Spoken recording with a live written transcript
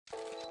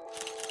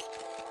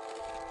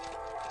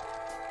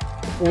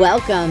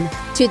Welcome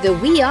to the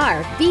We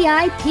Are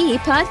VIP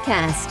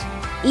podcast.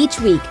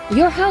 Each week,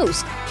 your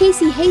host,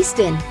 Casey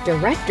Haston,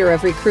 Director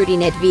of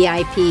Recruiting at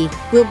VIP,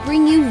 will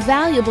bring you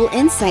valuable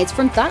insights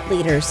from thought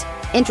leaders,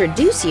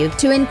 introduce you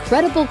to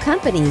incredible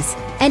companies,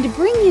 and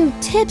bring you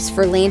tips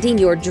for landing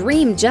your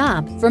dream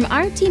job from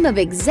our team of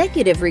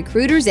executive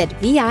recruiters at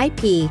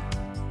VIP.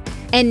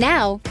 And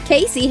now,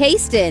 Casey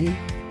Haston.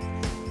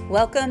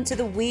 Welcome to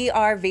the We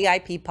Are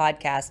VIP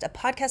podcast, a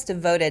podcast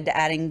devoted to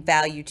adding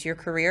value to your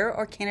career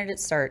or candidate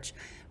search,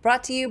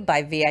 brought to you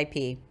by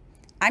VIP.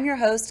 I'm your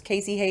host,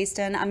 Casey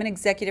Haston. I'm an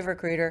executive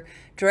recruiter,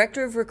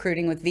 director of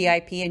recruiting with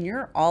VIP, and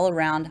your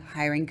all-around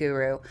hiring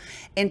guru.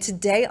 And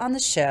today on the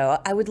show,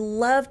 I would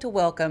love to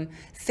welcome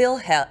Phil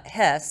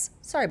Hess.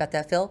 Sorry about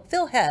that, Phil.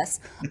 Phil Hess,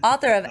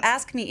 author of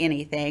Ask Me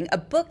Anything, a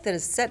book that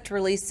is set to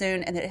release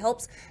soon and that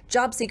helps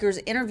job seekers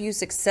interview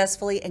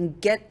successfully and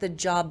get the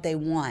job they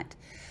want.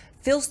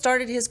 Phil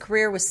started his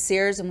career with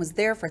Sears and was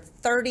there for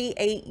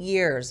 38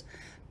 years.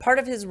 Part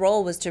of his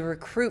role was to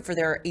recruit for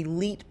their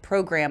elite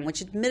program,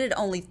 which admitted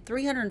only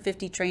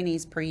 350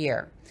 trainees per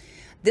year.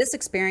 This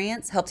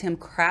experience helped him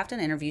craft an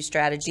interview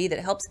strategy that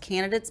helps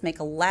candidates make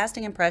a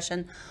lasting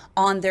impression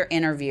on their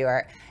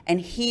interviewer.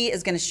 And he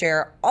is going to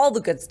share all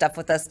the good stuff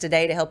with us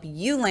today to help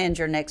you land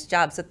your next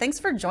job. So thanks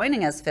for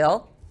joining us,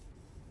 Phil.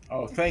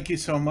 Oh, thank you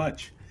so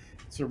much.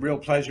 It's a real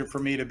pleasure for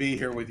me to be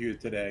here with you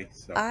today.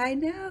 So, I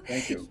know.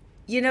 Thank you.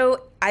 You know,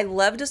 I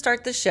love to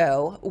start the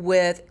show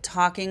with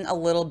talking a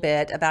little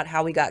bit about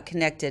how we got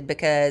connected,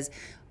 because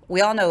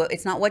we all know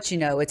it's not what you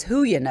know, it's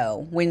who you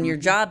know when you're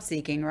job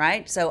seeking,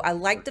 right? So I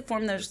like to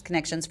form those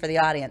connections for the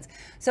audience.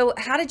 So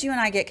how did you and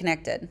I get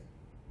connected?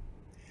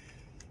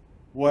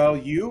 Well,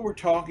 you were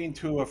talking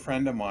to a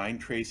friend of mine,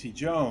 Tracy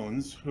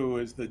Jones, who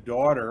is the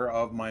daughter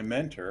of my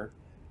mentor,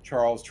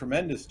 Charles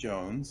Tremendous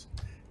Jones,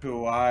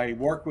 who I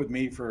worked with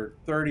me for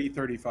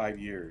 35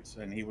 years.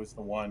 And he was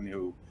the one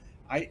who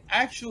I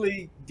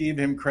actually give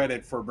him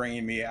credit for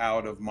bringing me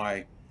out of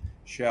my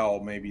shell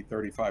maybe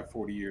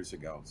 40 years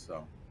ago.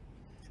 So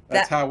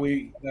that's how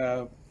we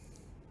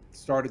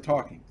started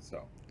talking.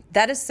 So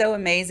that is so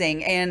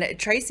amazing. And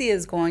Tracy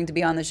is going to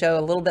be on the show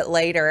a little bit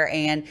later,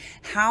 and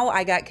how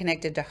I got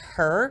connected to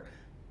her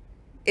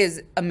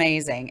is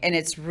amazing. And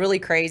it's really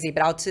crazy,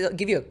 but I'll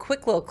give you a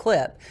quick little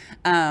clip.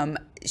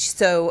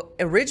 So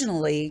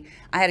originally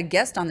I had a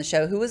guest on the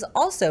show who was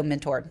also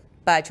mentored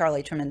by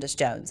Charlie Tremendous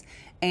Jones.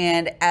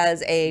 And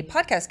as a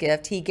podcast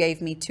gift, he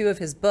gave me 2 of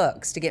his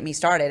books to get me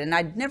started. And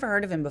I'd never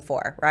heard of him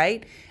before,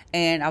 right?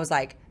 And I was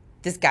like,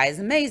 this guy is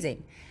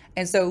amazing.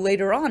 And so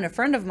later on, a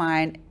friend of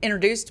mine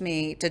introduced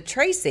me to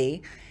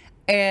Tracy.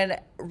 And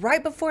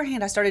right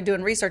beforehand, I started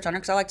doing research on her,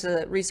 because I like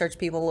to research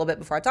people a little bit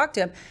before I talk to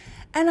them.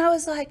 And I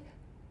was like,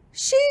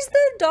 she's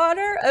the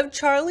daughter of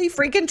Charlie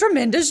freaking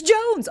Tremendous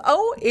Jones.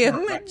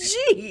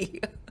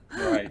 OMG.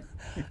 Right.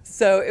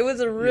 So it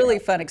was a really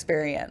fun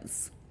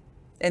experience.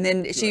 And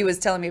then she was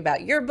telling me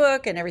about your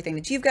book and everything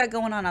that you've got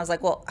going on. I was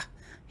like, well,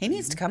 he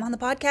needs to come on the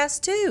podcast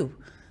too.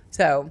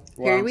 So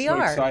here we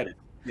are. Excited.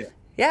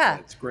 Yeah.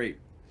 It's great.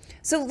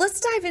 So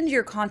let's dive into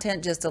your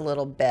content just a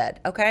little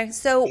bit. Okay.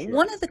 So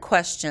one of the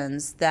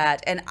questions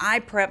that, and I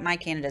prep my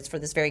candidates for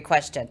this very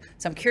question.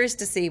 So I'm curious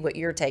to see what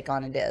your take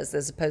on it is,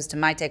 as opposed to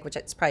my take, which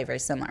is probably very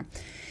similar.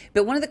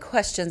 But one of the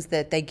questions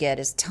that they get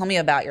is, tell me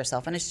about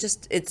yourself. And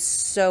it's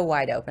so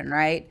wide open,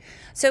 right?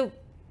 So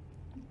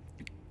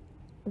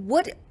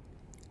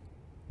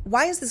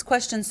why is this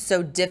question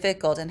so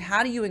difficult, and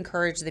how do you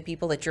encourage the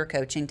people that you're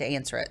coaching to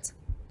answer it?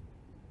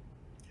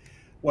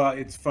 Well,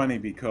 it's funny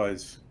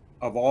because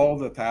of all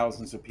the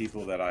thousands of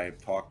people that I have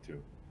talked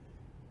to,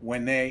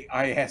 when I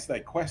ask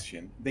that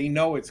question, they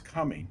know it's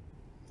coming,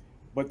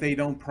 but they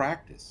don't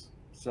practice.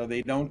 So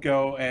they don't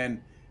go and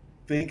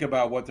think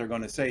about what they're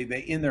going to say.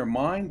 In their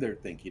mind, they're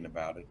thinking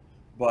about it,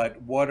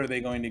 but what are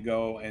they going to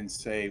go and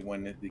say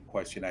when the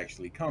question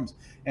actually comes?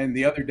 And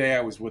the other day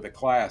I was with a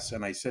class,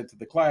 and I said to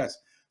the class,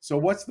 so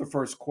what's the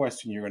first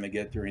question you're going to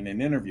get during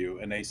an interview?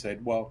 And they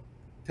said, well,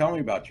 tell me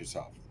about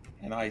yourself.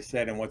 And I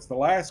said, and what's the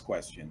last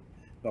question?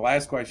 The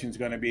last question is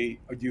going to be,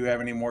 do you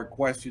have any more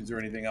questions or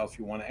anything else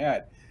you want to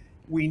add?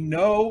 We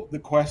know the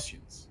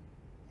questions,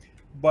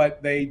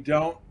 but they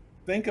don't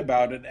think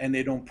about it and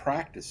they don't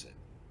practice it.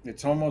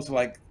 It's almost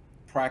like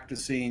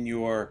practicing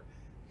your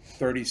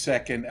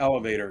 30-second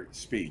elevator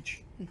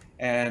speech.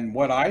 And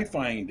what I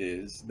find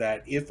is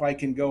that if I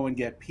can go and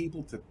get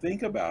people to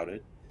think about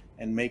it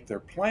and make their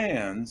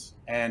plans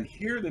and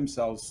hear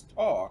themselves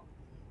talk,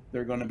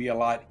 they're going to be a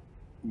lot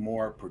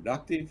more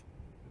productive.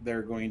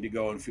 They're going to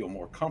go and feel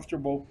more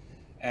comfortable.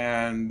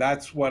 And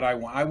that's what I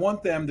want. I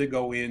want them to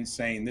go in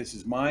saying, this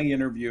is my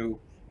interview,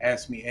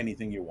 ask me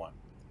anything you want.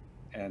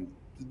 And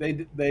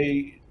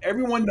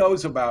everyone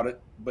knows about it,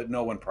 but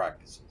no one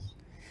practices.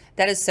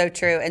 That is so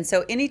true. And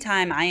so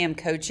anytime I am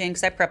coaching,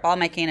 because I prep all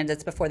my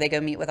candidates before they go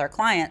meet with our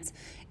clients,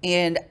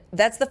 and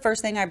that's the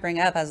first thing I bring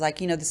up. I was like,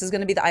 this is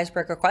going to be the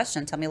icebreaker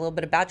question. Tell me a little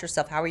bit about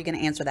yourself. How are you going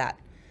to answer that?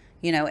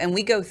 and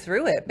we go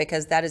through it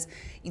because that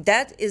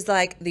is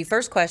like the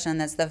first question.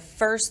 That's the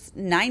first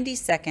 90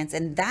 seconds.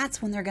 And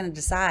that's when they're going to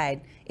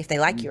decide if they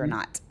like you or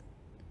not.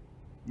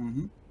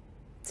 Mm-hmm.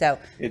 So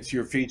it's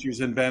your features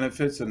and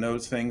benefits and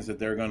those things that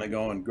they're going to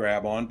go and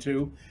grab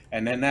onto.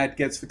 And then that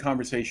gets the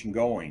conversation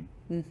going.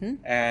 mm-hmm.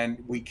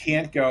 And we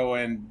can't go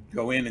in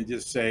and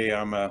just say,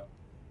 I'm a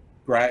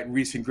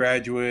recent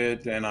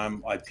graduate and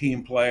I'm a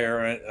team player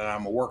and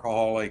I'm a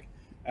workaholic,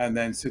 and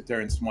then sit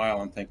there and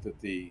smile and think that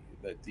the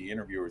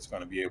interviewer is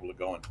going to be able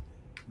to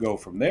go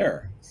from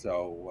there.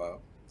 So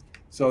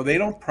they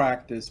don't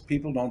practice.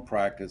 People don't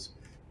practice.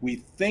 We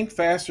think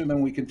faster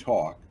than we can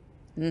talk.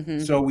 Mm-hmm.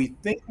 So we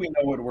think we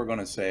know what we're going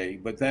to say,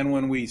 but then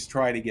when we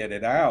try to get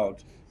it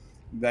out,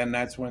 then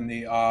that's when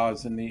the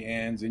ahs and the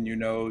ands and you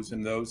knows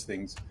and those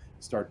things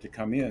start to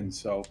come in.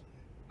 So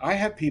I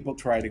have people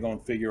try to go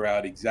and figure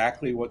out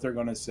exactly what they're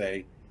going to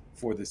say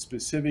for the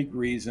specific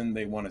reason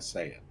they want to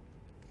say it.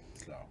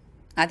 So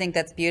I think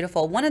that's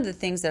beautiful. One of the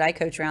things that I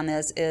coach around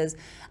this is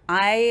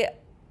I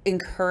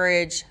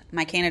encourage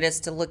my candidates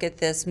to look at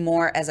this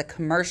more as a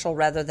commercial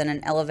rather than an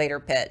elevator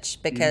pitch,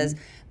 because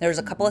there's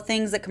a couple of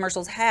things that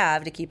commercials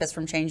have to keep us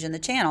from changing the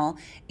channel.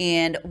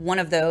 And one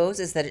of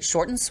those is that it's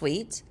short and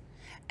sweet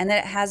and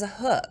that it has a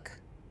hook.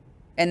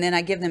 And then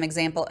I give them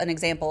an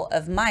example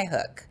of my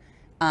hook.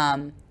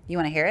 You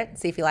want to hear it?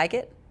 See if you like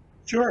it?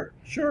 Sure.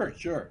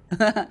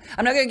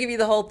 I'm not going to give you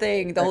the whole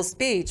thing, the whole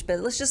speech, but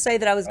let's just say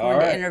that I was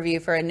going to interview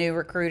for a new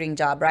recruiting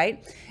job,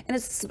 right? And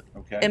it's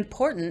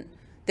important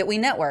that we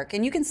network.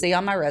 And you can see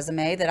on my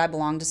resume that I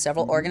belong to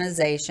several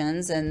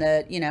organizations and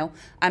that,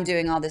 I'm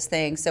doing all this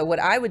thing. So what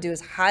I would do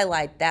is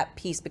highlight that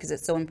piece because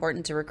it's so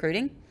important to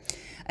recruiting.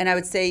 And I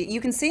would say,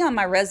 you can see on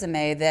my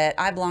resume that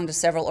I belong to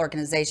several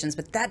organizations,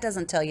 but that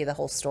doesn't tell you the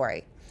whole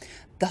story.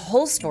 The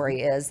whole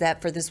story is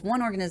that for this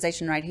one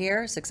organization right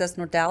here, Success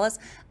North Dallas,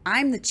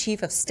 I'm the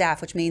chief of staff,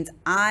 which means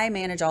I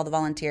manage all the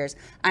volunteers.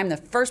 I'm the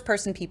first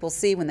person people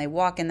see when they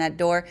walk in that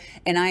door,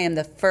 and I am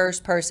the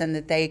first person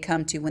that they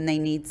come to when they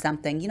need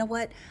something. You know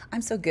what?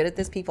 I'm so good at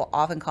this, people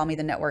often call me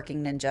the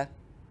networking ninja.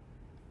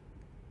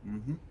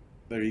 Mm-hmm.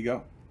 There you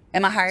go.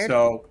 Am I hired?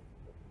 So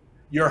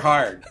you're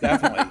hired,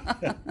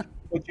 definitely.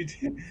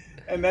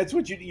 And that's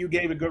what you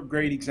gave a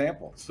great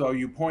example. So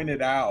you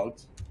pointed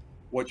out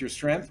what your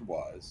strength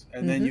was,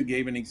 and then you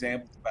gave an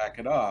example to back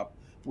it up,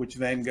 which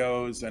then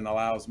goes and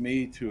allows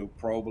me to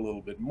probe a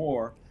little bit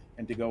more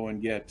and to go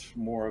and get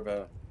more of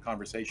a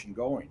conversation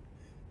going.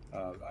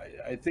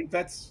 I think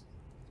that's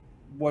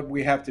what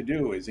we have to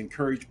do, is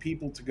encourage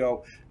people to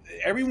go.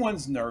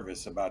 Everyone's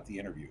nervous about the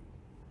interview,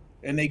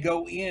 and they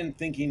go in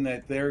thinking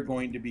that they're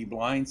going to be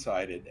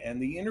blindsided,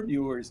 and the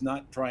interviewer is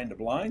not trying to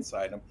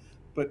blindside them,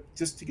 but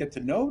just to get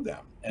to know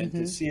them and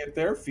to see if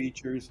their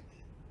features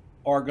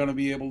are going to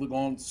be able to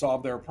go and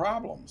solve their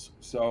problems.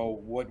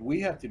 So what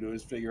we have to do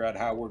is figure out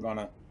how we're going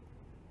to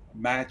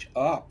match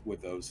up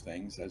with those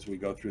things as we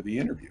go through the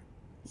interview.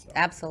 So.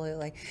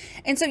 Absolutely.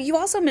 And so you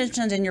also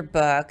mentioned in your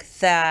book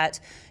that,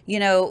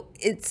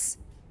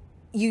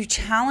 you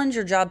challenge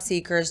your job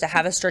seekers to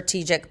have a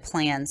strategic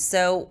plan.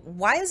 So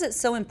why is it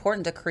so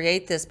important to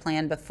create this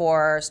plan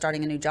before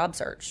starting a new job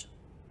search?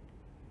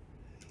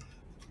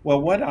 Well,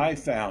 what I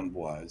found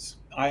was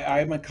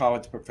I'm a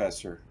college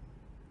professor,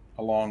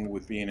 along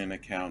with being an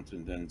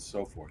accountant and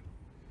so forth.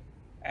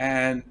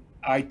 And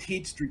I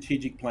teach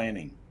strategic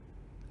planning.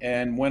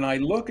 And when I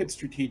look at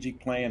strategic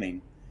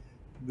planning,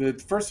 the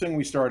first thing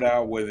we start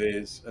out with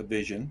is a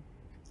vision.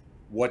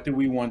 What do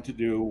we want to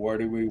do? Where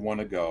do we want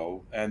to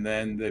go? And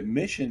then the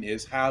mission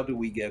is, how do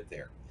we get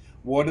there?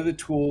 What are the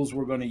tools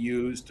we're going to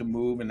use to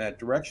move in that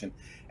direction?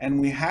 And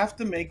we have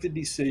to make the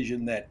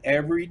decision that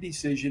every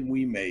decision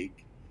we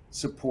make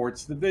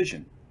supports the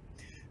vision.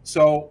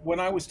 So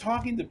when I was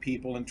talking to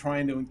people and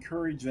trying to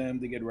encourage them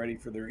to get ready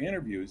for their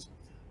interviews,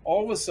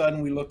 all of a sudden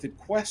we looked at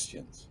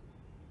questions.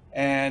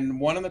 And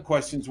one of the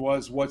questions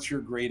was, what's your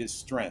greatest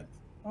strength?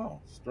 Oh,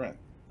 strength.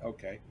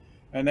 Okay.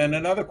 And then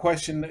another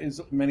question is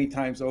many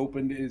times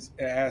opened is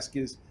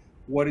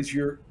what is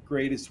your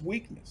greatest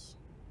weakness?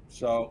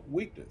 So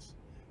weakness.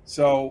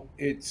 So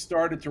it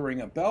started to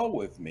ring a bell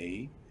with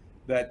me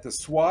that the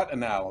SWOT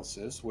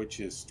analysis, which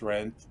is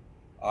strength,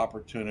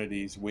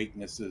 opportunities,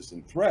 weaknesses,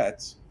 and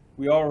threats,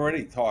 we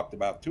already talked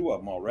about two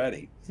of them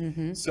already.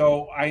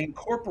 So I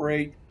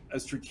incorporate a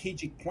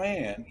strategic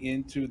plan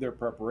into their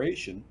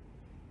preparation.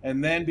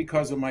 And then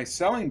because of my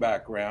selling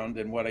background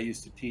and what I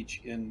used to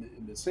teach in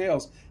the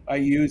sales, I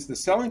use the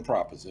selling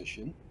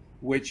proposition,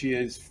 which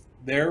is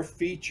their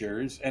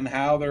features and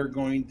how they're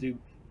going to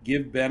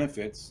give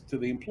benefits to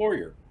the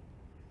employer.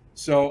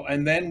 So,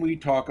 and then we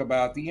talk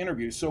about the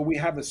interview. So we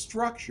have a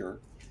structure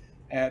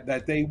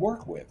that they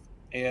work with.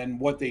 And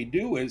what they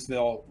do is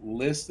they'll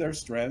list their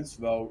strengths,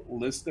 they'll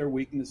list their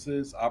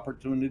weaknesses,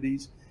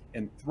 opportunities,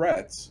 and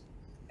threats.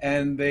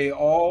 And they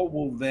all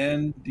will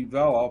then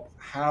develop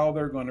how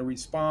they're going to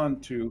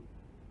respond to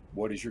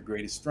what is your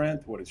greatest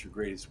strength, what is your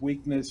greatest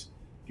weakness,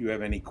 do you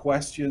have any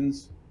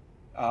questions?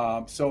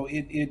 So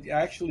it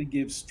actually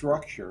gives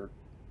structure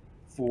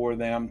for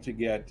them to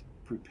get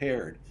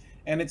prepared.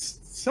 And it's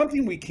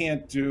something we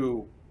can't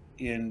do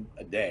in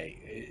a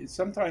day.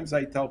 Sometimes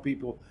I tell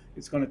people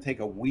it's going to take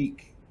a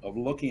week of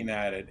looking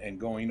at it and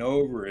going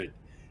over it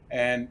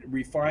and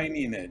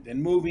refining it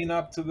and moving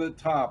up to the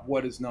top,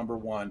 what is number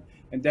one,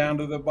 and down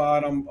to the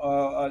bottom,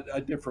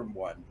 a different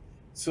one,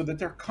 so that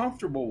they're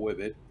comfortable with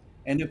it.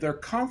 And if they're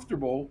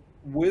comfortable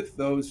with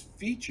those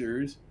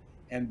features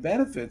and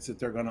benefits that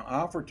they're going to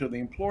offer to the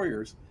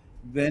employers,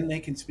 then they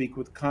can speak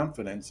with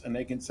confidence and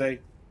they can say,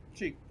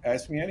 gee,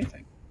 ask me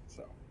anything.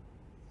 So,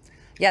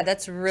 Yeah,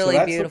 that's so really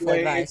that's the beautiful way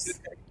advice.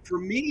 for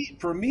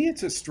me,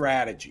 it's a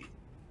strategy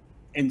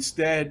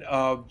instead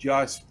of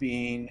just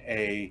being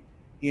a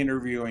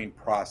interviewing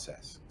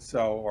process,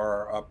 so,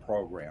 or a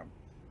program.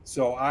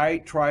 So I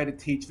try to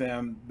teach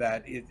them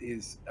that it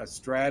is a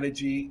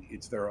strategy,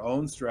 it's their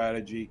own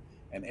strategy,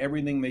 and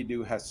everything they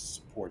do has to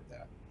support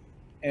that.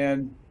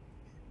 And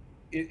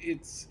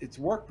it's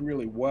worked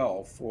really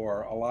well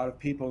for a lot of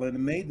people, and it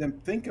made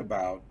them think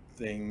about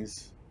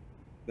things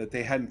that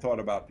they hadn't thought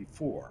about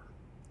before.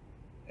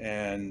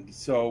 And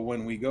so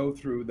when we go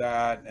through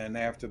that, and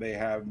after they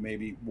have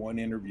maybe one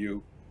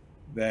interview,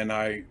 then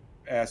I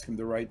ask them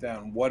to write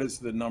down what is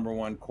the number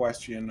one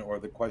question, or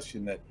the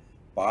question that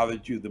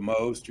bothered you the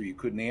most or you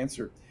couldn't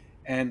answer.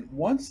 And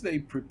once they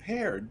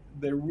prepared,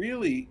 they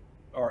really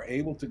are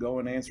able to go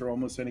and answer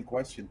almost any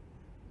question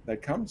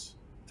that comes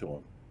to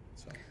them.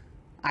 So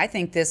I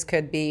think this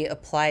could be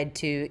applied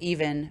to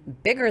even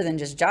bigger than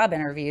just job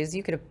interviews.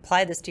 You could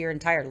apply this to your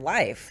entire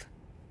life.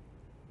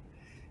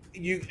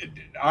 you,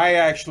 I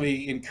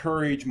actually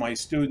encourage my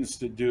students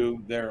to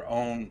do their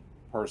own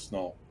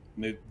personal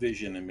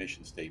vision and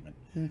mission statement.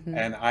 Hmm.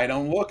 And I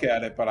don't look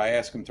at it, but I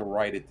ask them to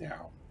write it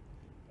down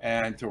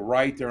and to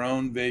write their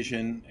own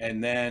vision,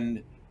 and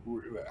then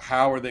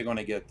how are they going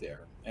to get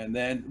there, and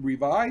then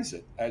revise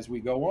it as we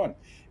go on.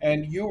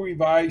 And you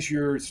revise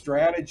your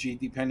strategy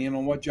depending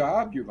on what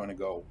job you're going to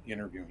go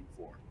interviewing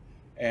for,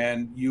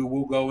 and you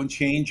will go and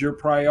change your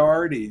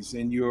priorities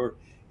and your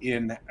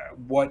in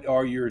what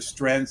are your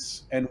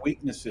strengths and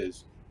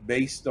weaknesses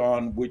based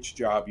on which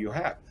job you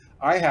have.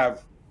 I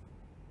have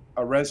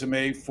a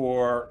resume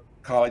for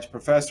college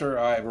professor.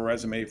 I have a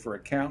resume for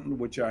accountant,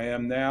 which I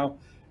am now.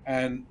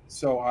 And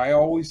so I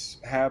always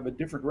have a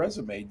different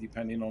resume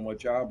depending on what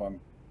job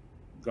I'm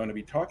going to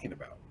be talking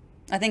about.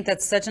 I think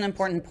that's such an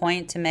important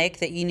point to make,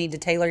 that you need to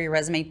tailor your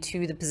resume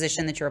to the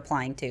position that you're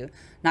applying to,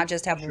 not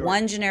just have Sure.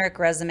 one generic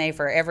resume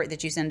for every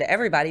that you send to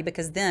everybody,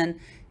 because then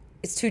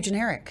it's too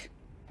generic,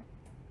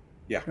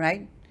 Yeah.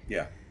 right?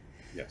 Yeah.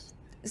 Yes.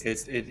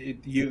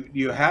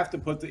 You have to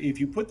put if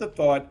you put the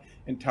thought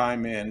and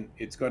time in,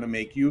 it's going to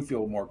make you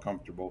feel more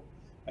comfortable,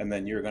 and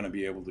then you're going to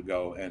be able to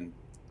go and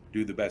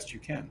do the best you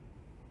can.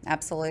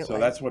 Absolutely. So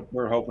that's what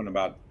we're hoping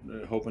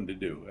to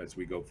do as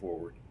we go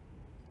forward.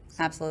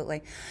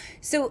 Absolutely.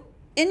 So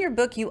in your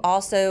book, you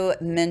also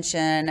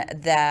mention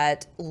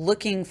that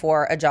looking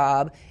for a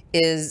job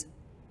is,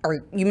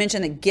 or you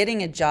mentioned that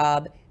getting a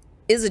job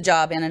is a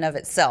job in and of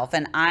itself.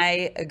 And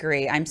I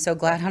agree. I'm so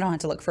glad I don't have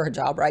to look for a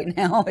job right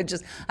now.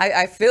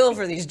 I feel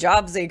for these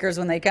job seekers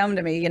when they come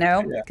to me,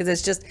 Yeah. because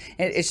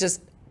it's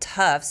just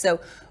tough.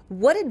 So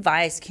what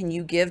advice can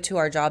you give to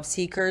our job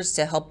seekers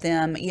to help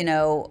them,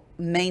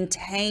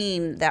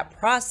 maintain that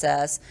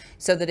process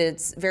so that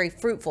it's very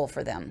fruitful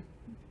for them?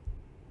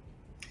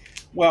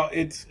 Well,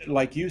 it's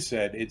like you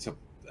said, it's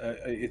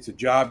a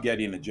job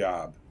getting a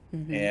job.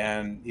 Mm-hmm.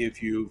 And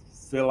if you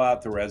fill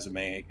out the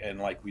resume, and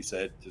like we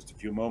said just a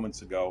few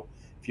moments ago,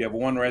 if you have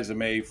one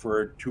resume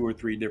for 2 or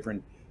 3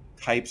 different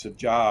types of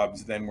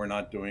jobs, then we're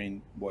not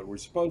doing what we're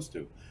supposed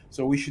to.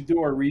 So we should do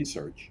our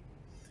research,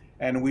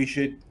 and we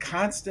should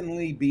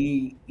constantly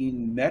be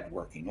in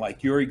networking,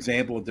 like your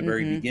example at the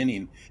very Mm-hmm.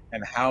 beginning,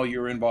 and how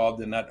you're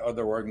involved in that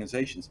other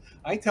organizations.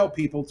 I tell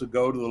people to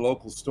go to the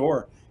local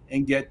store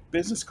and get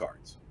business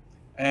cards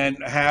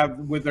and have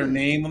with their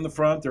name on the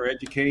front, their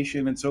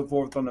education and so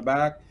forth on the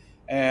back,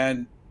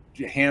 and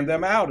hand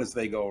them out as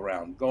they go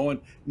around. Go and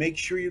make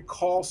sure you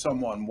call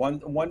someone.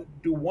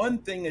 Do one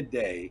thing a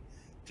day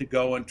to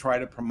go and try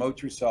to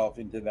promote yourself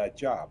into that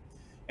job.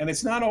 And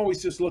it's not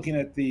always just looking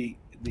at the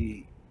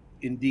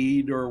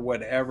Indeed or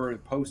whatever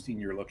posting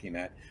you're looking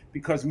at,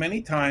 because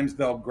many times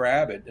they'll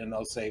grab it and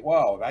they'll say,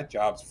 "Well, that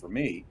job's for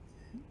me,"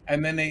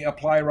 and then they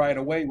apply right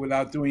away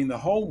without doing the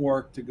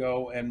homework to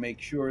go and make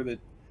sure that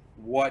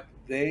what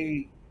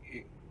they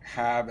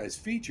have as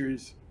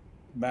features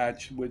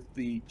match with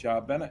the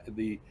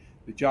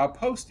the job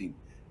posting.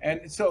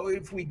 And so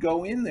if we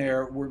go in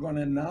there, we're going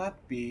to not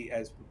be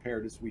as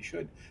prepared as we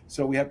should.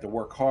 So we have to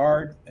work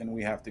hard, and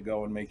we have to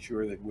go and make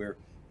sure that we're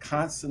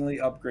constantly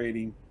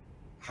upgrading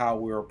how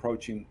we're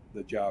approaching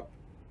the job.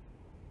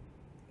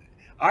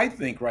 I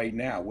think right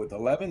now, with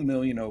 11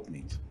 million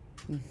openings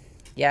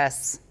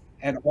Yes.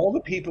 and all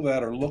the people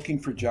that are looking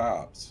for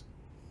jobs,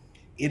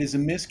 it is a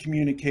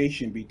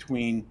miscommunication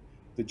between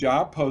the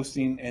job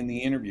posting and the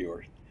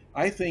interviewer.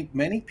 I think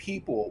many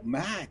people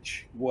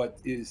match what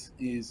is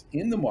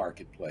in the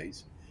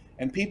marketplace,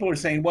 And people are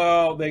saying,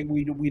 well,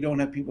 we don't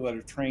have people that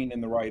are trained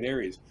in the right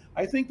areas.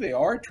 I think they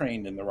are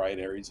trained in the right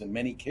areas in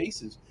many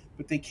cases,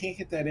 but they can't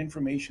get that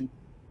information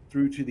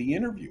through to the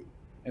interview.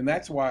 And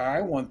that's why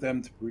I want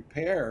them to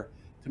prepare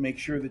to make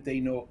sure that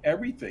they know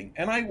everything.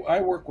 And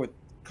I work with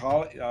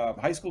college,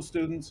 high school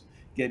students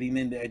getting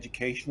into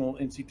educational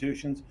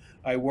institutions.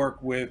 I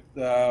work with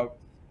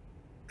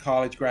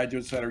college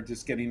graduates that are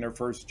just getting their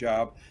first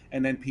job,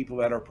 and then people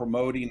that are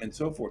promoting and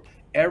so forth.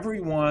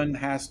 Everyone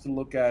has to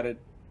look at it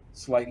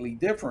slightly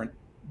different,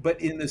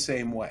 but in the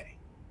same way.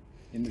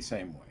 In the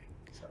same way.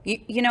 So.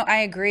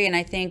 I agree. And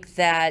I think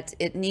that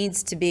it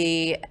needs to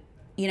be,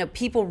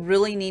 people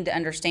really need to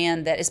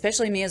understand that,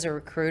 especially me as a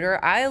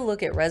recruiter, I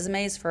look at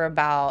resumes for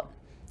about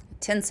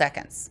 10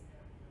 seconds.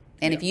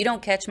 And if you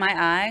don't catch my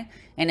eye,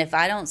 and if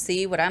I don't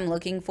see what I'm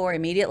looking for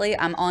immediately,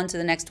 I'm on to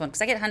the next one,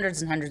 because I get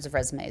hundreds and hundreds of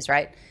resumes,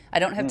 right? I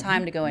don't have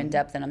time to go in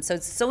depth in them. So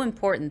it's so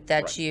important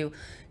that you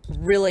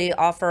really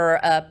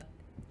offer up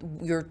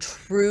your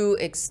true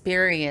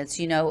experience.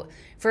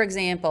 For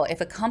example,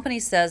 if a company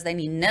says they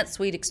need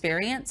NetSuite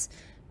experience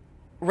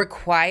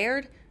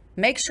required,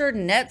 make sure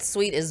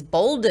NetSuite is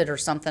bolded or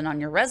something on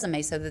your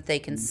resume so that they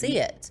can see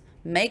it.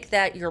 Make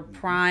that your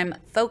prime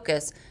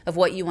focus of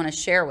what you want to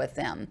share with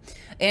them.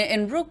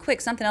 And real quick,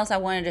 something else I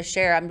wanted to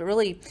share.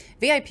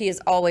 VIP is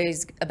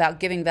always about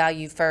giving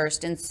value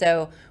first. And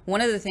so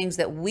one of the things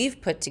that we've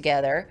put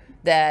together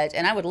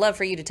and I would love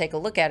for you to take a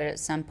look at it at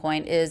some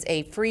point, is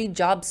a free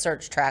job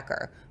search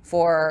tracker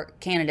for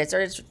candidates,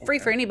 or it's free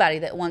for anybody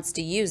that wants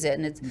to use it.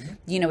 And it's,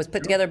 it's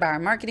put together by our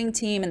marketing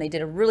team, and they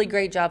did a really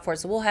great job for it.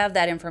 So we'll have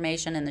that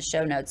information in the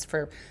show notes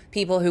for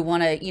people who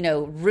want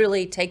to,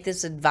 really take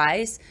this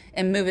advice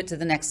and move it to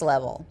the next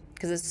level,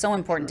 because it's so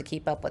important to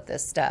keep up with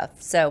this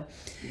stuff. So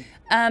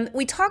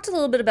we talked a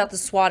little bit about the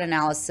SWOT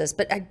analysis,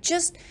 but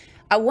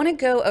I want to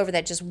go over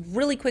that just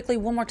really quickly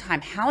one more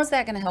time. How is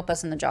that going to help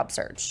us in the job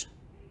search?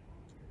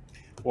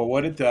 Well,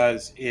 what it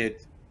does,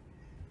 it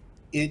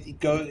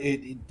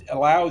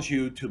allows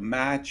you to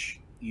match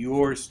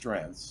your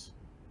strengths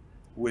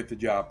with the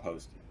job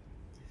posting.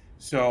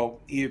 So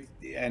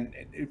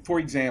for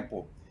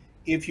example,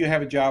 if you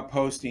have a job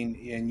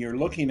posting and you're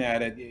looking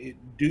at it,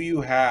 do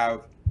you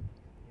have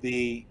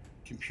the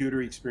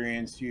computer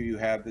experience? Do you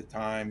have the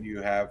time? Do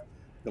you have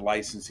the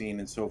licensing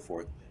and so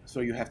forth? So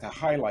you have to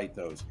highlight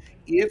those.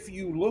 If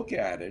you look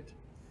at it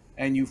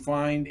and you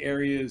find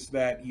areas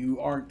that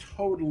you aren't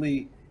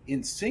totally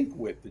in sync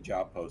with the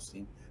job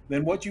posting,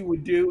 then what you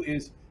would do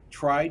is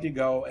try to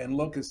go and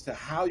look as to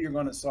how you're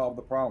going to solve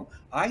the problem.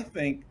 I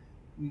think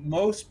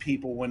most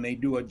people, when they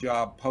do a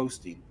job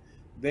posting,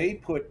 they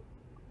put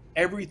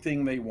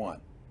everything they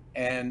want.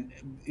 And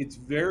it's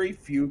very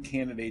few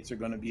candidates are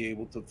going to be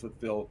able to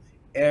fulfill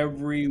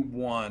every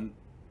one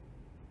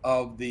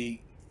of the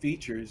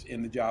features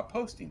in the job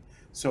posting.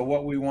 So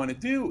what we want to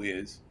do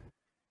is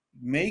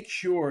make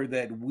sure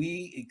that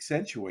we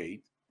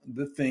accentuate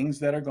the things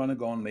that are going to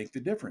go and make the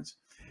difference.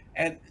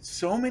 And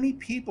so many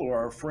people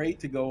are afraid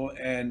to go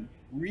and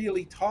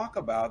really talk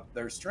about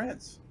their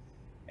strengths.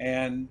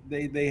 And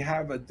they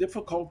have a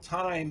difficult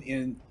time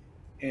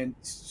in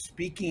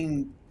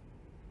speaking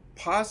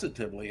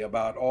positively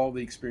about all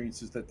the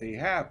experiences that they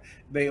have.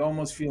 They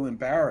almost feel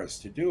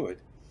embarrassed to do it.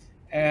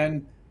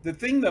 And the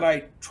thing that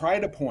I try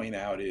to point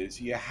out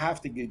is you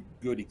have to give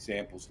good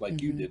examples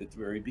like you did at the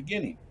very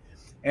beginning.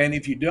 And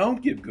if you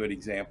don't give good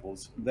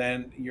examples,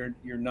 then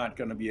you're not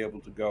going to be able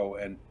to go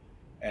and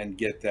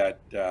get that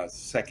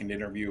second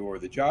interview or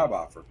the job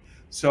offer.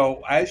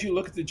 So as you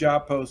look at the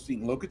job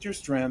posting, look at your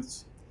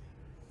strengths,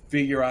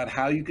 figure out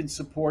how you can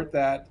support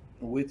that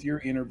with your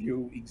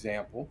interview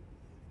example,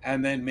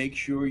 and then make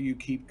sure you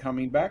keep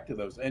coming back to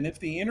those. And if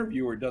the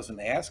interviewer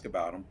doesn't ask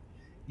about them,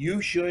 you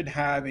should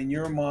have in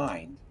your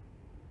mind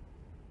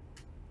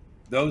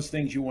those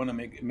things you want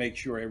to make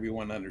sure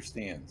everyone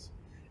understands.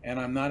 And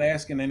I'm not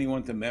asking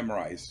anyone to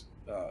memorize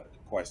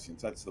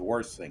questions. That's the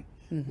worst thing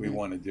we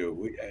want to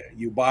do.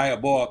 You buy a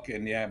book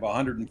and you have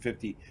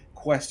 150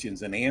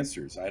 questions and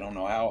answers. I don't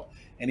know how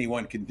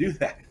anyone can do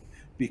that,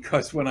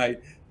 because when I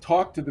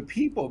talk to the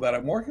people that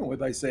I'm working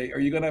with, I say, are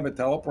you going to have a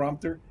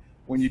teleprompter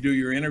when you do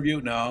your interview?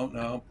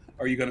 No.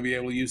 Are you going to be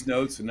able to use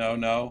notes?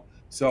 No.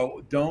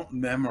 So don't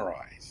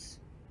memorize.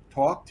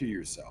 Talk to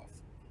yourself.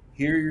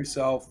 Hear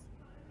yourself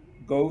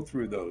go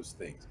through those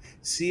things.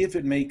 See if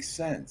it makes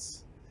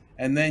sense.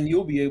 And then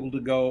you'll be able to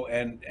go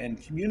and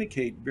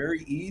communicate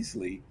very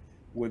easily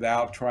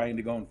without trying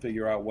to go and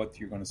figure out what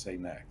you're going to say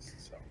next.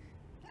 So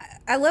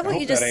I love what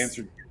you just that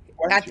answered your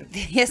question.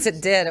 Yes,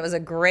 it did. It was a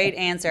great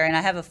answer. And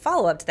I have a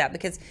follow-up to that,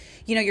 because,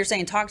 you're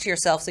saying talk to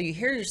yourself so you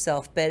hear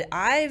yourself. But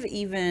I've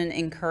even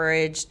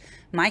encouraged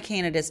my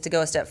candidates to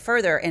go a step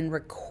further and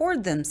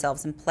record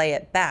themselves and play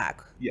it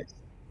back.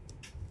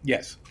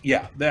 Yes.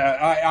 Yeah.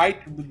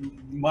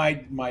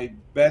 My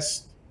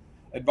best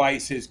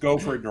advice is go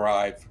for a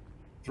drive,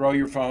 throw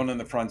your phone in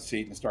the front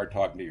seat and start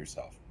talking to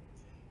yourself.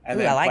 And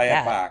then play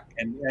it back.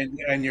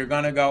 And you're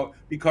going to go,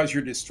 because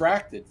you're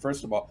distracted.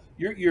 First of all,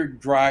 you're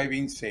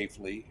driving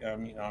safely. I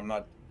mean, I'm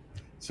not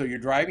So you're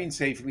driving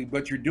safely,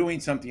 but you're doing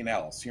something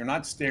else. You're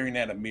not staring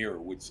at a mirror,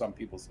 which some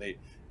people say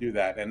do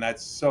that, and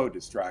that's so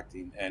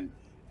distracting and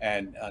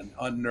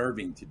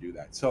unnerving to do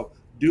that. So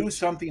do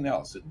something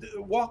else.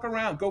 Walk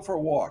around, go for a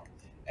walk,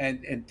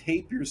 and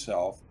tape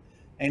yourself,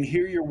 and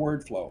hear your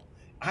word flow.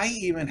 I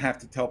even have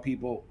to tell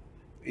people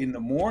in the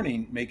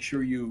morning, make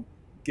sure you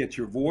get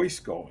your voice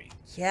going,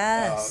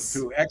 Yes.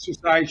 to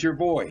exercise your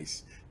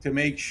voice, to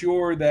make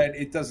sure that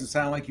it doesn't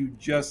sound like you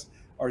just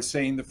are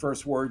saying the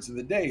first words of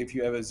the day if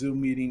you have a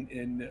Zoom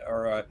meeting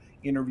or a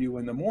interview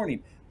in the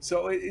morning.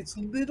 So it's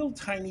little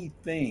tiny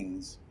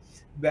things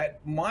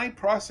that my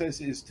process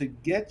is to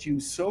get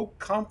you so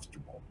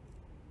comfortable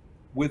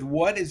with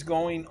what is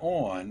going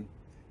on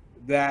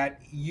that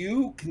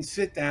you can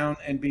sit down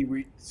and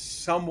be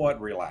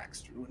somewhat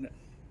relaxed.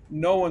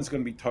 No one's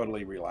going to be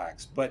totally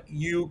relaxed, but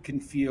you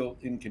can feel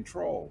in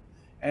control.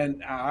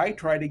 And I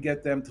try to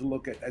get them to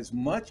look at as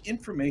much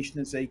information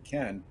as they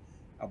can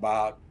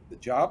about the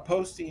job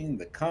posting,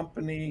 the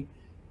company,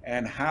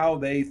 and how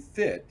they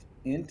fit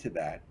into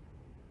that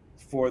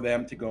for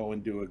them to go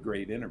and do a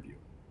great interview.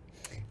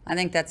 I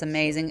think that's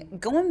amazing.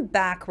 Going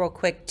back real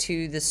quick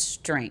to the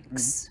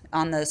strengths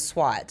on the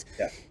SWOT.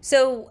 Yeah.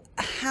 So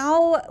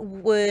how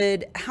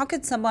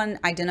could someone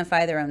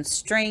identify their own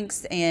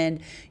strengths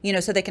and,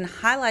 so they can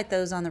highlight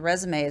those on the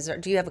resumes? Or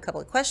do you have a couple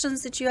of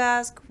questions that you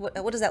ask?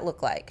 What does that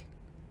look like?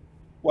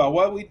 Well,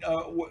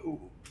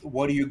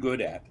 what are you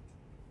good at?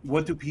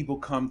 What do people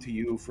come to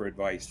you for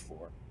advice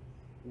for?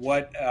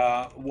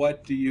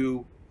 What do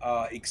you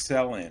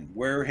excel in?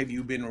 Where have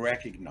you been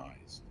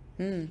recognized?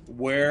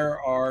 Where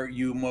are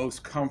you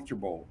most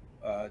comfortable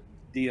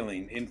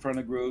dealing? In front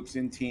of groups,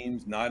 in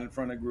teams, not in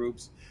front of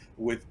groups,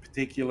 with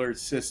particular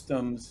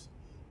systems?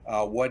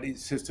 What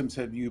systems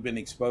have you been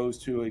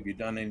exposed to? Have you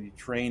done any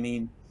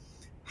training?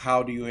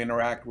 How do you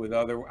interact with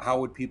how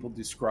would people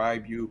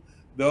describe you?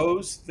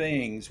 Those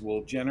things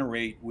will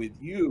generate with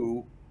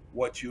you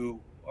what you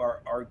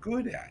are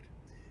good at.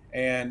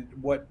 And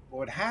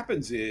what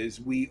happens is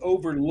we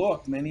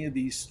overlook many of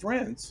these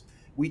strengths.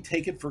 We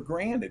take it for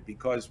granted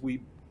because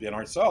we've been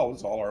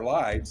ourselves all our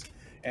lives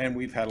and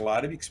we've had a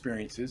lot of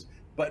experiences,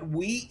 but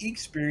we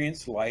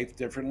experience life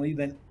differently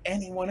than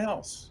anyone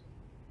else.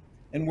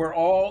 And we're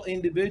all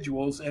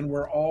individuals and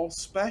we're all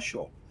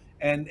special.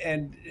 And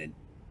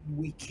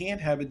we can't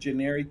have a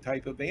generic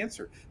type of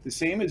answer. The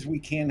same as we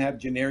can't have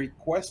generic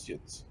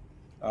questions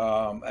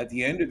at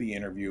the end of the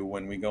interview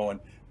when we go. And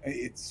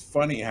it's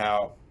funny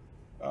how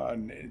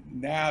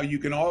now you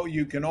can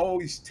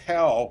always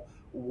tell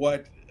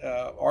what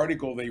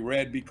article they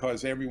read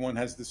because everyone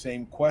has the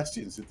same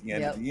questions at the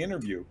end of the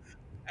interview.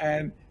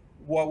 And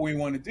what we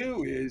want to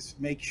do is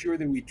make sure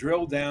that we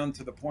drill down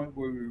to the point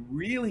where we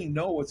really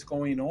know what's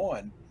going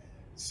on.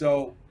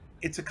 So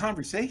it's a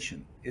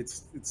conversation.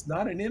 It's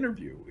not an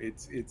interview.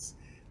 It's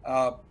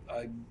a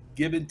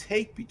give and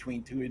take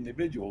between two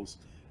individuals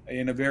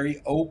in a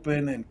very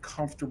open and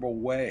comfortable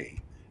way,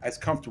 as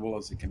comfortable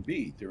as it can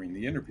be during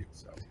the interview.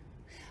 So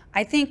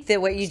I think that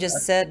what you just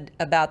said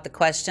about the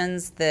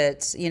questions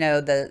that,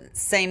 the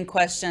same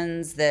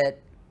questions that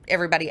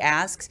everybody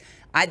asks,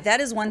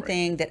 that is one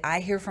thing that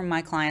I hear from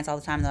my clients all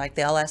the time. They're like,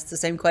 they all ask the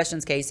same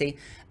questions, Casey.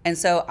 And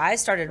so I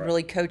started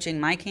really coaching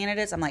my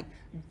candidates. I'm like,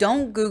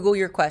 don't Google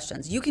your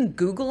questions. You can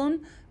Google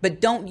them,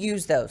 but don't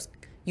use those.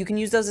 You can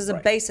use those as a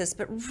basis,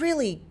 but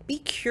really be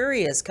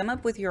curious. Come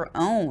up with your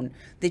own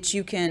that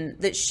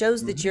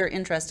shows that you're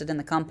interested in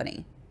the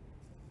company.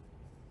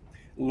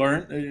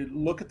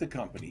 Look at the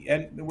company.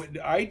 And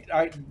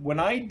when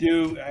I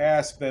do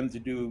ask them to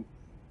do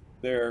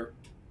their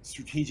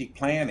strategic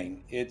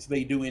planning,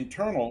 they do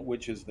internal,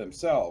 which is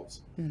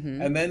themselves,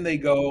 and then they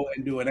go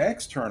and do an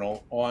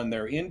external on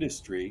their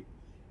industry,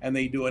 and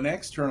they do an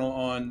external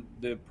on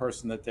the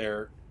person that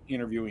they're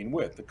interviewing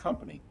with, the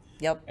company.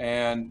 Yep.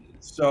 And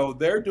so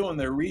they're doing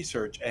their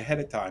research ahead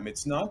of time.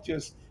 It's not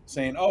just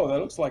saying, oh, that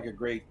looks like a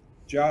great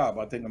job,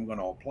 I think I'm going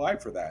to apply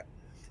for that.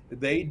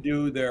 They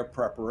do their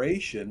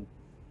preparation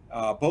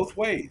both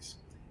ways.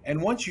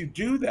 And once you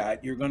do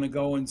that, you're going to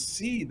go and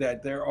see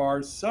that there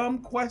are some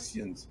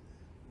questions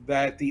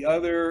that the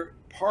other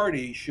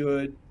party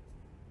should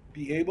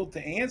be able to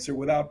answer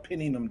without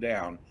pinning them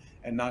down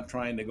and not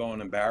trying to go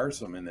and embarrass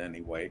them in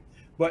any way.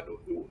 But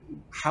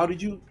how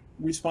did you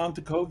respond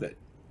to COVID?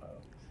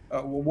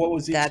 What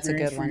was the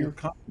experience for your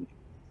company?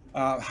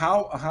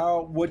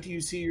 What do you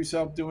see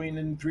yourself doing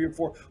in 3 or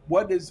 4?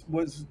 What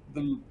was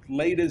the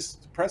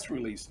latest press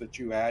release that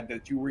you had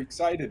that you were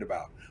excited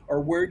about?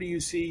 Or where do you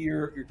see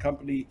your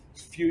company's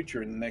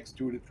future in the next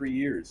 2 to 3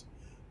 years?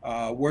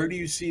 Where do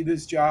you see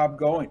this job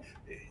going?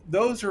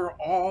 Those are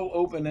all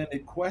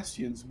open-ended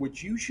questions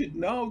which you should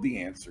know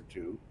the answer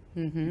to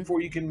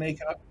before you can make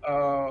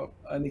an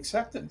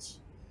acceptance.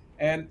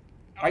 And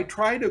I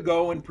try to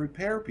go and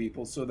prepare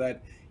people so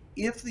that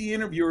if the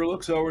interviewer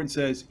looks over and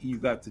says, you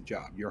got the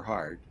job, you're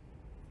hired,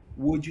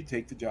 would you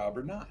take the job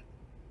or not?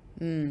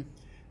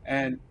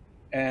 And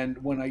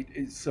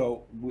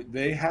so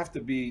they have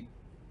to be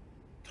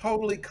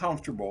totally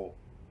comfortable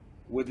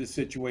with the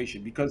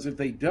situation, because if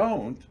they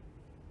don't,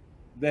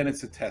 then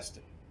it's a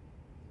testing.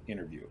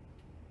 interview.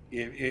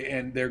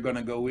 And they're going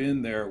to go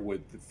in there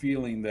with the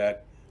feeling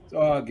that,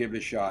 oh, I'll give it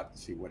a shot and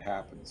see what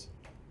happens.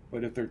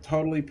 But if they're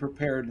totally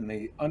prepared and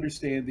they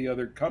understand the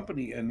other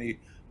company and the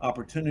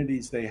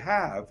opportunities they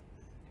have,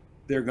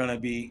 they're going to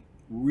be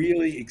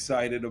really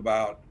excited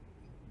about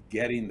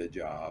getting the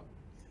job,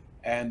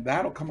 and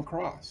that'll come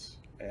across,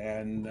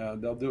 and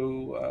they'll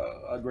do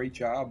a great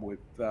job with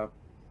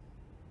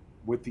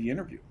the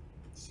interview.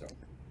 So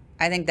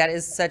I think that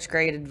is such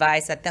great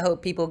advice. I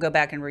hope people go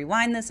back and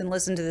rewind this and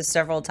listen to this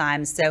several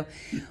times. So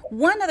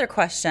one other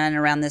question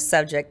around this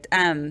subject,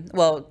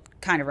 well,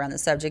 kind of around the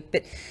subject,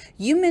 but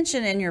you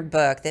mentioned in your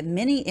book that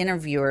many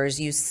interviewers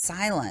use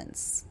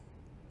silence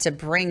to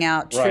bring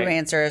out true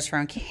answers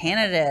from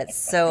candidates.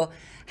 So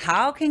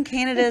how can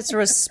candidates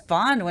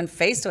respond when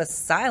faced with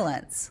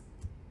silence?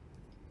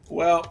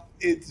 Well,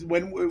 it's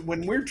when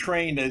we're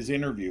trained as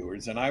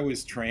interviewers, and I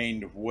was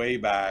trained way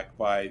back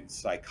by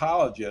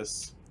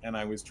psychologists, and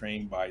I was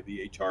trained by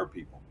the HR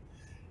people.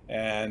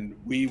 And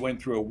we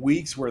went through a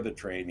week's worth of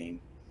training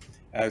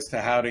as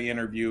to how to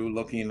interview,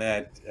 looking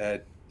at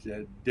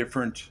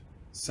different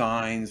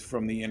signs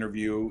from the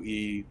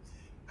interviewee,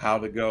 how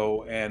to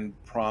go and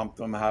prompt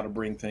them, how to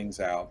bring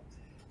things out.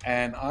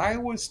 And I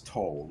was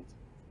told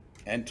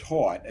and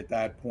taught at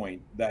that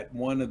point that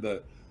one of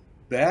the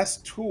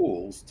best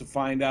tools to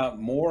find out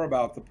more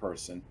about the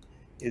person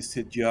is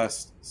to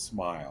just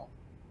smile.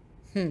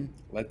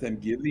 Let them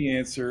give the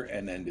answer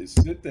and then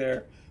just sit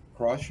there,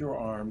 cross your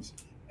arms,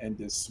 and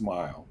just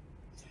smile.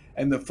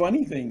 And the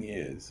funny thing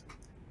is,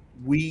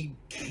 we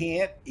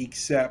can't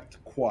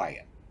accept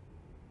quiet.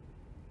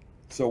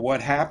 So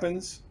what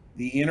happens?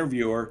 The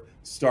interviewer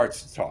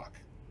starts to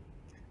talk.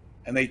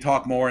 And they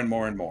talk more and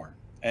more and more.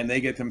 And they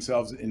get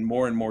themselves in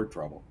more and more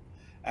trouble.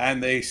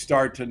 And they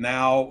start to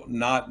now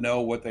not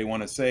know what they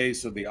want to say.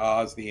 So the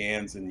ahs, the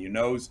ands, and your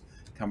no's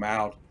come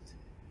out.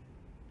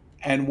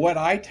 And what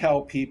I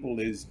tell people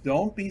is,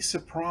 don't be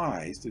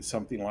surprised if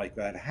something like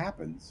that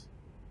happens.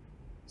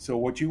 So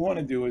what you want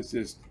to do is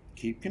just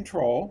keep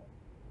control,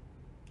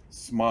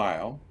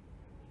 smile,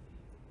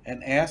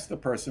 and ask the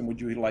person, would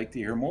you like to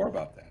hear more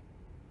about that?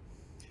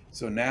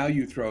 So now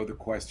you throw the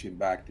question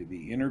back to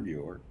the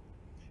interviewer.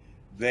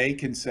 They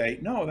can say,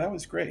 no, that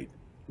was great.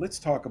 Let's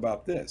talk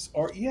about this.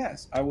 Or,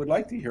 yes, I would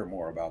like to hear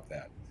more about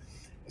that.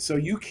 So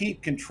you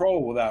keep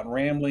control without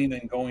rambling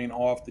and going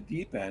off the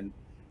deep end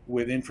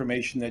with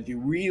information that you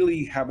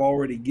really have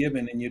already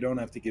given and you don't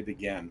have to give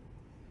again.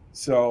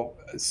 So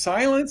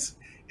silence,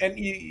 and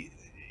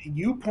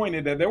you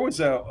pointed out, there was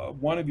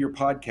one of your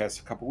podcasts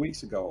a couple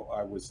weeks ago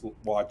I was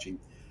watching,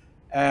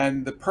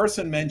 and the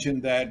person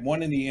mentioned that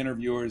one of the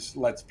interviewers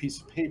lets a piece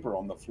of paper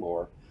on the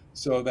floor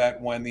so that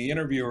when the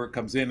interviewer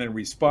comes in and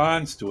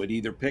responds to it,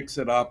 either picks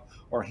it up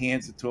or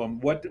hands it to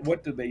them,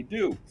 what do they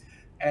do?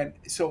 And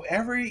so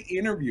every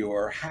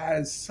interviewer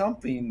has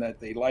something that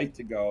they like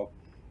to go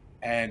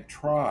and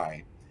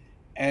try.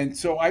 And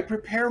so I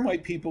prepare my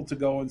people to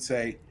go and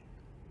say,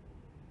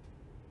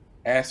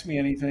 ask me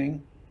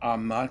anything.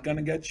 I'm not going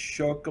to get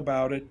shook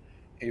about it.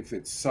 If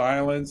it's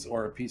silence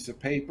or a piece of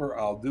paper,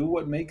 I'll do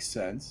what makes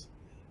sense,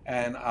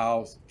 and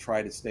I'll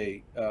try to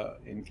stay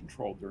in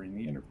control during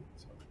the interview.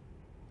 So,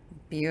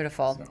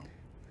 beautiful.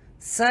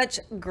 Such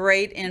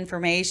great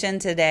information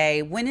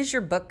today. When is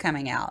your book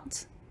coming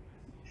out?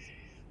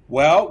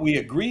 Well, we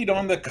agreed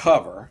on the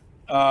cover.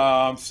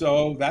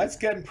 So that's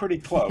getting pretty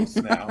close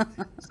now.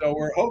 So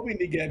we're hoping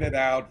to get it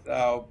out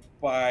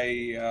by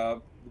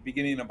the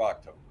beginning of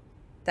October.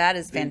 That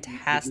is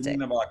fantastic.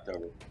 Beginning of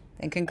October.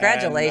 And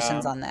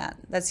congratulations on that.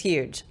 That's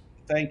huge.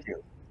 Thank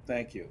you.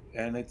 Thank you.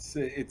 And it's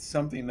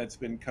something that's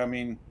been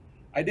coming.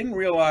 I didn't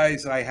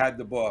realize I had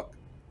the book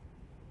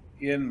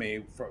in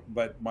me,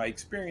 but my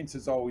experience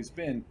has always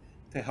been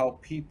to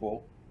help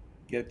people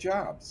get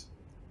jobs.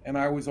 And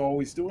I was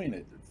always doing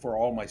it for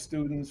all my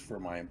students, for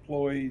my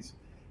employees,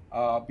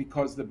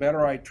 because the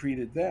better I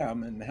treated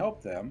them and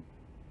helped them,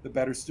 the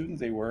better student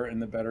they were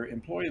and the better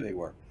employee they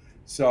were.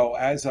 So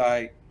as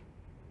I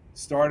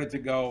started to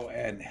go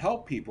and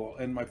help people,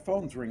 and my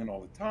phone's ringing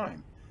all the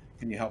time.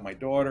 Can you help my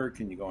daughter?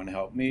 Can you go and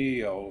help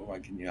me? Oh,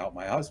 can you help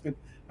my husband?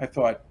 I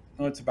thought,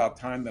 well, it's about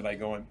time that I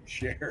go and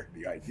share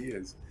the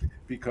ideas,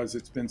 because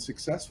it's been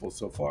successful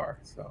so far.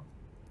 So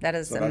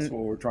that's what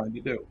we're trying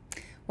to do.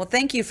 Well,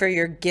 thank you for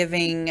your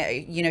giving,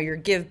 your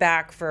give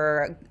back,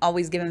 for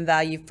always giving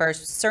value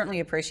first. Certainly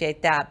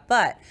appreciate that.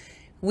 But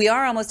we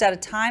are almost out of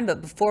time.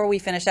 But before we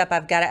finish up,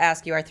 I've got to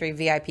ask you our 3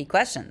 VIP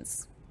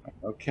questions.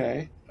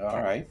 Okay.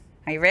 All right.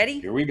 Are you ready?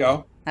 Here we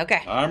go.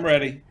 Okay. I'm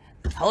ready.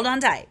 Hold on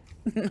tight.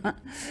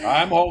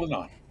 I'm holding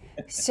on.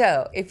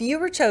 So, if you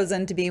were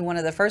chosen to be one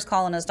of the first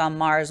colonists on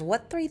Mars,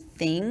 what 3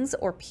 things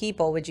or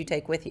people would you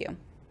take with you?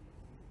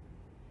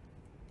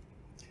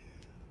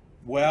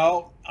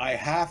 Well, I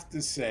have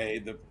to say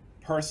the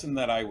person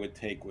that I would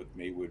take with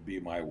me would be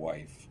my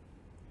wife.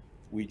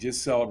 We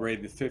just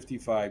celebrated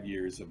 55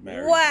 years of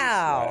marriage.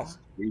 Wow. This last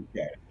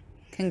weekend.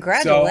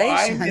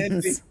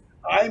 Congratulations. So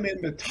I'm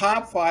in the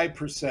top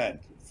 5%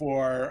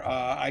 for,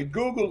 I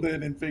Googled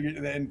it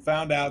and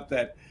found out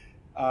that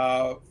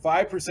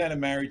 5% of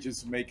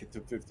marriages make it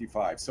to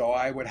 55. So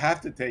I would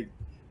have to take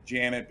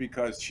Janet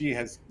because she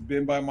has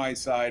been by my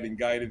side and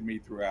guided me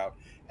throughout.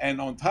 And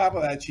on top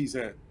of that, she's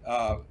a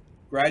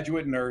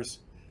graduate nurse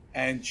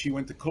and she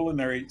went to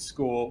culinary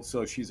school.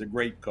 So she's a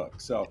great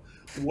cook. So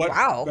what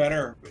Wow.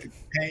 better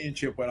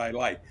companionship would I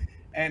like?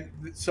 And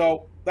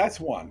so that's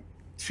one.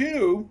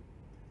 Two,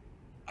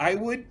 I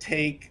would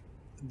take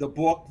the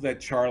book that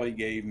Charlie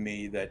gave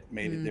me that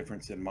made a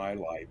difference in my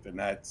life, and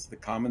that's The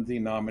Common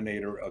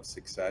Denominator of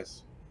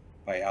Success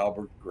by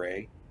Albert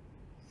Gray.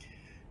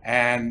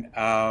 And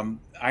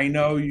I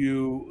know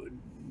you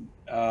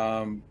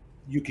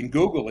can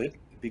Google it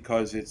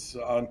because it's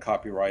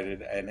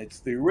uncopyrighted and it's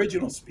the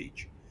original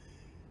speech.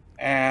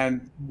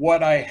 And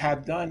what I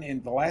have done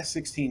in the last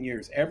 16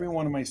 years, every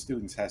one of my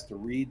students has to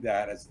read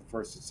that as the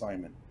first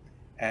assignment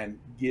and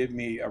give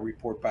me a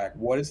report back.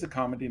 What is the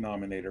common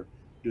denominator?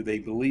 Do they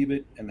believe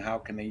it? And how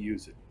can they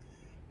use it?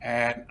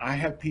 And I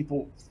have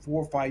people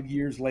 4 or 5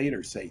 years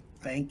later say,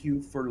 thank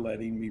you for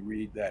letting me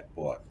read that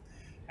book.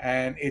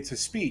 And it's a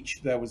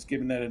speech that was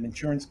given at an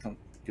insurance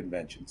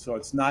convention. So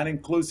it's not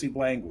inclusive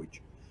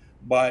language,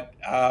 but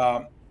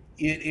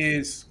it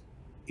is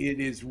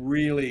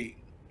really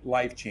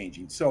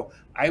life-changing. So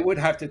I would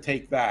have to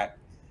take that.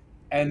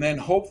 And then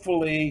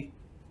hopefully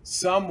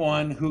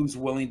someone who's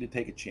willing to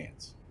take a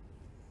chance,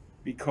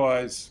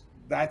 because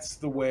that's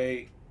the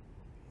way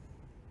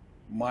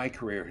my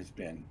career has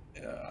been.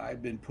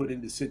 I've been put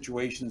into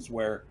situations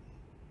where,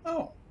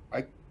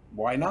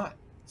 why not?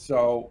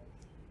 So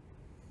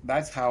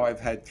that's how I've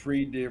had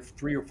three or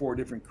four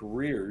different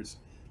careers,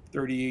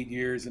 38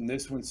 years in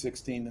this one,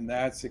 16 in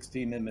that,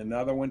 16 in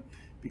another one,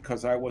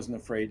 because I wasn't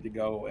afraid to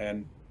go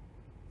and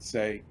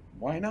say,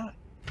 why not?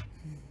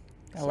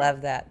 I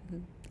love that.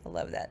 I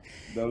love that.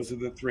 Those are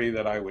the three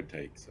that I would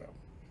take.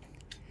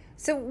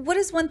 So what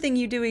is one thing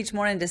you do each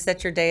morning to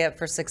set your day up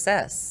for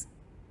success?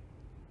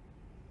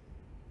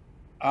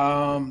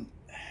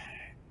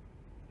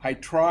 I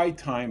try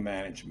time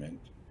management,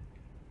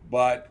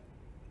 but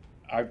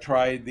I've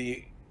tried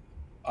the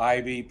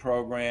Ivy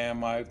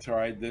program. I've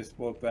tried this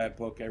book, that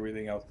book,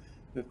 everything else.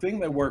 The thing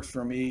that works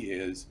for me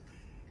is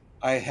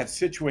I have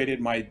situated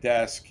my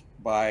desk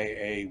by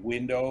a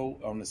window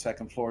on the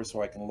second floor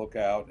so I can look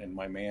out in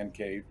my man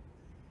cave.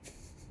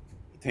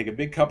 Take a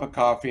big cup of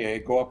coffee, I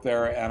go up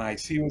there and I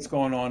see what's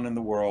going on in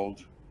the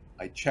world.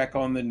 I check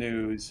on the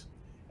news,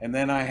 and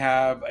then I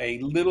have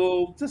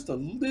just a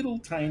little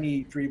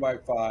tiny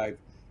 3x5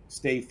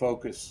 stay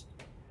focused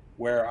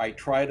where I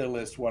try to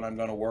list what I'm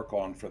going to work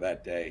on for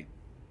that day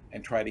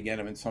and try to get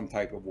them in some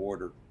type of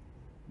order.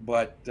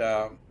 But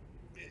I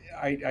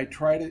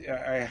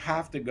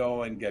have to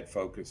go and get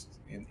focused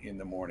in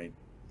the morning,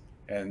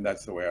 and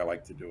that's the way I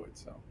like to do it.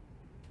 So.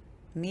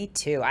 Me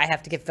too. I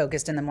have to get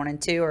focused in the morning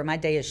too, or my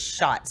day is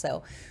shot.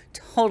 So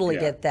totally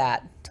get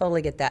that.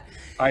 Totally get that.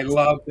 I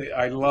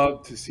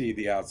love to see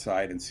the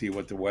outside and see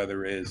what the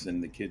weather is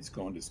and the kids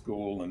going to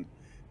school and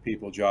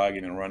people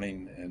jogging and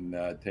running and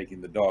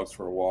taking the dogs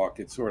for a walk.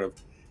 It sort of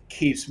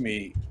keeps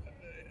me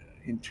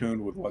in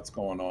tune with what's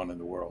going on in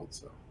the world.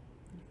 So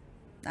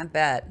I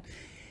bet.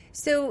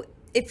 So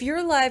if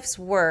your life's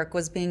work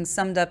was being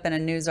summed up in a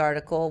news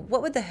article,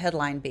 what would the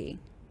headline be?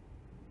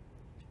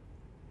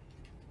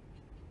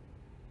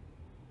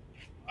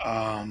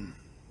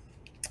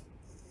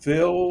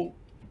 Phil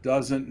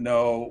doesn't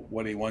know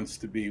what he wants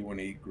to be when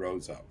he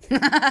grows up.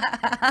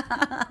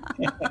 I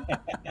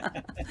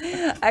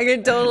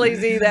can totally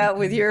see that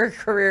with your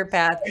career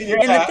path. Yeah,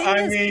 and the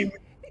thing is,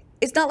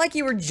 it's not like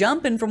you were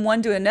jumping from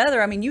one to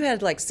another. I mean, you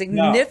had like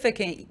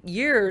significant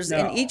years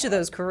in each of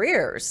those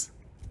careers.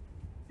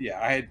 Yeah,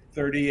 I had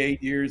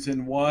 38 years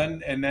in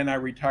one, and then I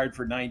retired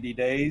for 90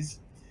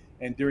 days.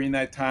 And during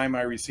that time,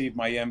 I received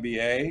my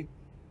MBA.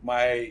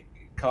 My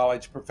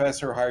college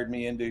professor hired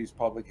me into his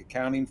public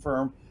accounting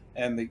firm,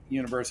 and the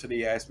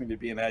university asked me to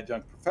be an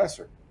adjunct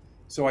professor.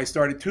 So I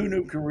started 2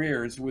 new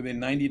careers within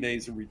 90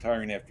 days of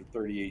retiring after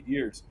 38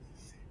 years.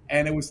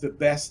 And it was the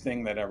best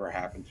thing that ever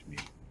happened to me.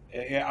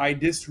 I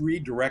just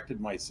redirected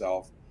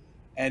myself.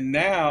 And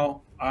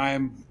now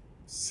I'm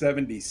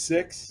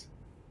 76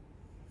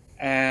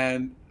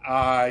 and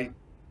I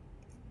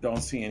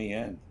don't see any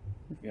end.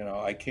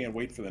 I can't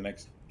wait for the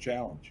next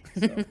challenge.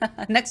 So.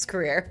 Next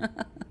career.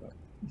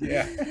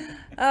 Yeah.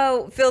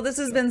 Oh, Phil, this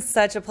has been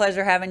such a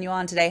pleasure having you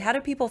on today. How do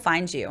people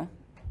find you?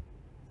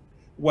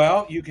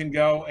 Well, you can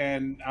go,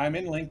 and I'm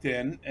in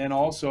LinkedIn, and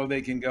also they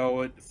can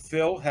go at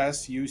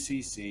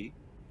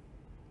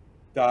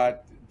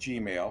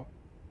philhessucc.gmail,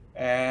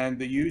 and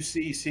the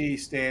UCC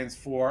stands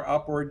for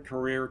Upward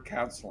Career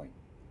Counseling.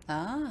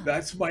 Ah.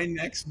 That's my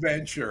next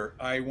venture.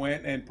 I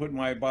went and put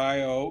my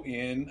bio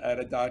in at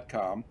a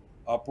 .com,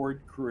 Upward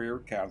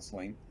Career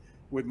Counseling,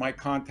 with my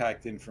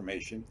contact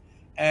information,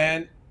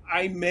 and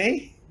I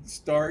may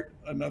start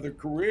another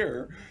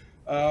career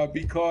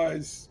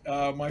because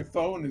my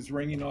phone is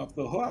ringing off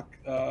the hook.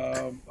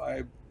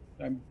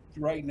 I'm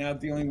right now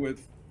dealing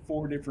with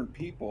 4 different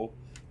people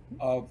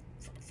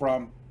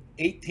from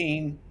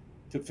 18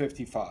 to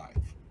 55.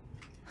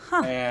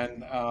 Huh.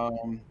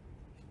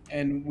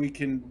 and we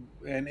can,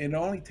 and it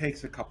only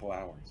takes a couple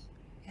hours.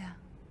 Yeah.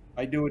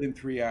 I do it in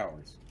 3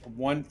 hours,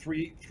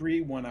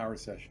 three 1 hour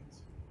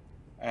sessions.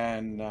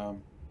 And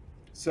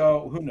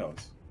so who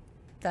knows?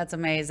 That's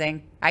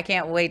amazing. I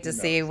can't wait to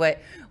see what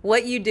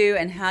you do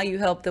and how you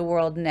help the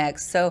world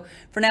next. So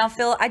for now,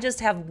 Phil, I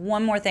just have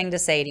one more thing to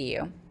say to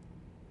you.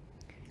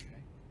 Okay.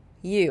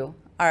 You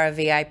are a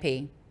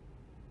VIP.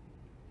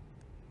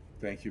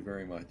 Thank you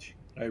very much.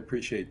 I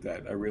appreciate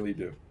that. I really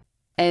do.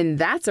 And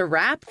that's a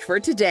wrap for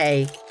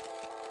today.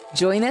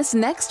 Join us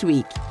next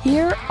week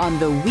here on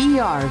the We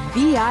Are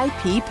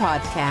VIP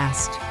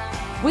podcast.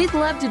 We'd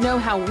love to know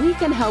how we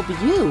can help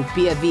you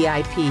be a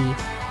VIP.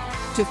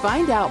 To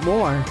find out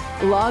more,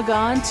 log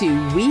on to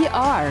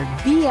wearevip.com.